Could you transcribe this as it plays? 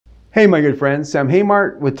Hey my good friends, Sam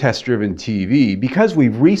Haymart with TestDrivenTV. Because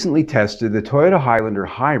we've recently tested the Toyota Highlander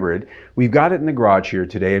Hybrid, we've got it in the garage here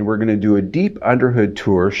today and we're going to do a deep underhood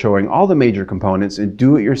tour showing all the major components and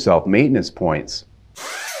do-it-yourself maintenance points.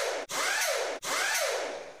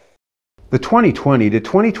 The 2020 to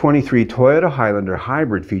 2023 Toyota Highlander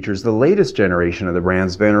Hybrid features the latest generation of the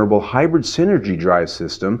brand's venerable hybrid synergy drive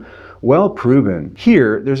system, well proven.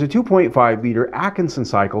 Here, there's a 2.5-liter Atkinson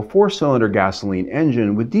cycle 4-cylinder gasoline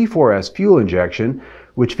engine with D4S fuel injection,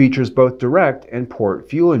 which features both direct and port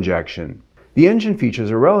fuel injection. The engine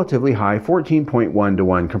features a relatively high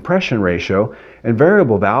 14.1:1 compression ratio and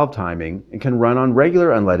variable valve timing and can run on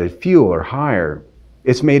regular unleaded fuel or higher.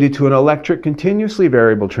 It's mated to an electric continuously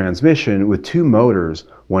variable transmission with two motors.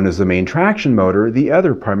 One is the main traction motor, the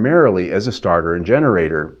other primarily as a starter and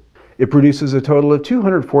generator. It produces a total of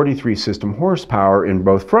 243 system horsepower in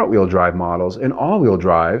both front-wheel drive models and all-wheel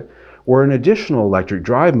drive, where an additional electric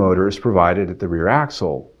drive motor is provided at the rear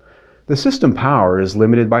axle. The system power is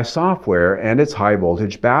limited by software and its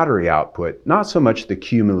high-voltage battery output, not so much the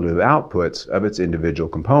cumulative outputs of its individual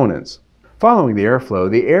components. Following the airflow,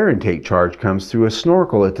 the air intake charge comes through a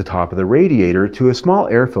snorkel at the top of the radiator to a small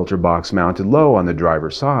air filter box mounted low on the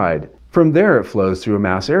driver's side. From there it flows through a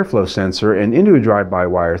mass airflow sensor and into a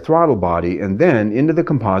drive-by-wire throttle body and then into the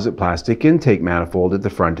composite plastic intake manifold at the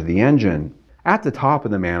front of the engine. At the top of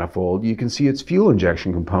the manifold you can see its fuel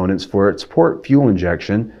injection components for its port fuel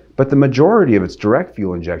injection, but the majority of its direct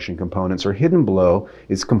fuel injection components are hidden below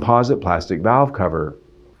its composite plastic valve cover.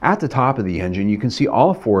 At the top of the engine you can see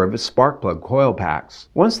all four of its spark plug coil packs.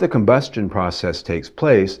 Once the combustion process takes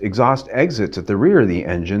place, exhaust exits at the rear of the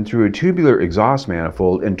engine through a tubular exhaust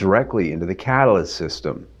manifold and directly into the catalyst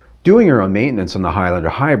system. Doing your own maintenance on the Highlander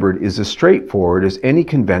Hybrid is as straightforward as any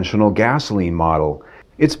conventional gasoline model.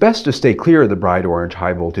 It's best to stay clear of the bright orange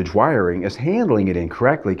high voltage wiring, as handling it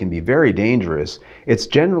incorrectly can be very dangerous. It's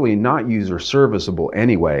generally not user serviceable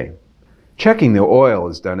anyway. Checking the oil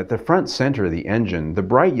is done at the front center of the engine, the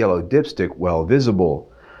bright yellow dipstick well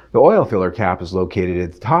visible. The oil filler cap is located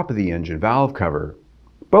at the top of the engine valve cover.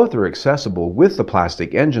 Both are accessible with the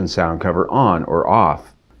plastic engine sound cover on or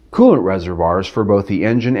off. Coolant reservoirs for both the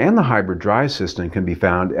engine and the hybrid drive system can be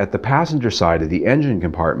found at the passenger side of the engine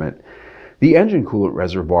compartment. The engine coolant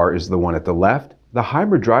reservoir is the one at the left, the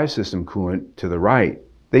hybrid drive system coolant to the right.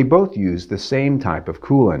 They both use the same type of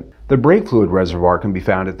coolant. The brake fluid reservoir can be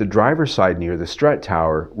found at the driver's side near the strut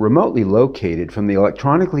tower, remotely located from the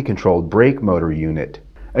electronically controlled brake motor unit.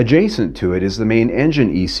 Adjacent to it is the main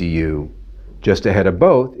engine ECU. Just ahead of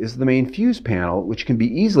both is the main fuse panel, which can be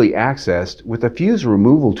easily accessed with a fuse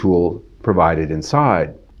removal tool provided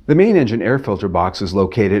inside. The main engine air filter box is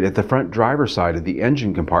located at the front driver's side of the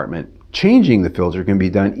engine compartment. Changing the filter can be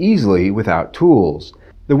done easily without tools.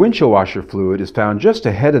 The windshield washer fluid is found just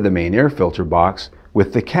ahead of the main air filter box,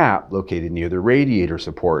 with the cap located near the radiator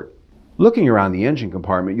support. Looking around the engine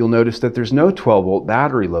compartment, you'll notice that there's no 12-volt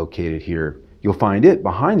battery located here. You'll find it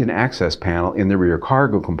behind an access panel in the rear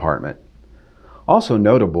cargo compartment. Also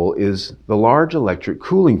notable is the large electric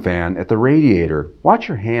cooling fan at the radiator. Watch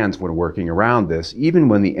your hands when working around this, even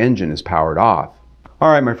when the engine is powered off.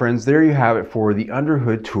 Alright my friends, there you have it for the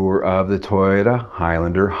underhood tour of the Toyota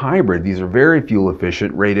Highlander Hybrid. These are very fuel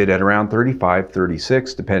efficient, rated at around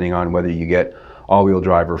 35-36 depending on whether you get all-wheel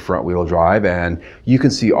drive or front-wheel drive, and you can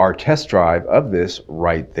see our test drive of this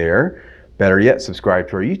right there. Better yet, subscribe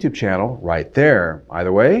to our YouTube channel right there.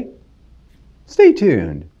 Either way, stay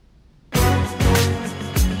tuned.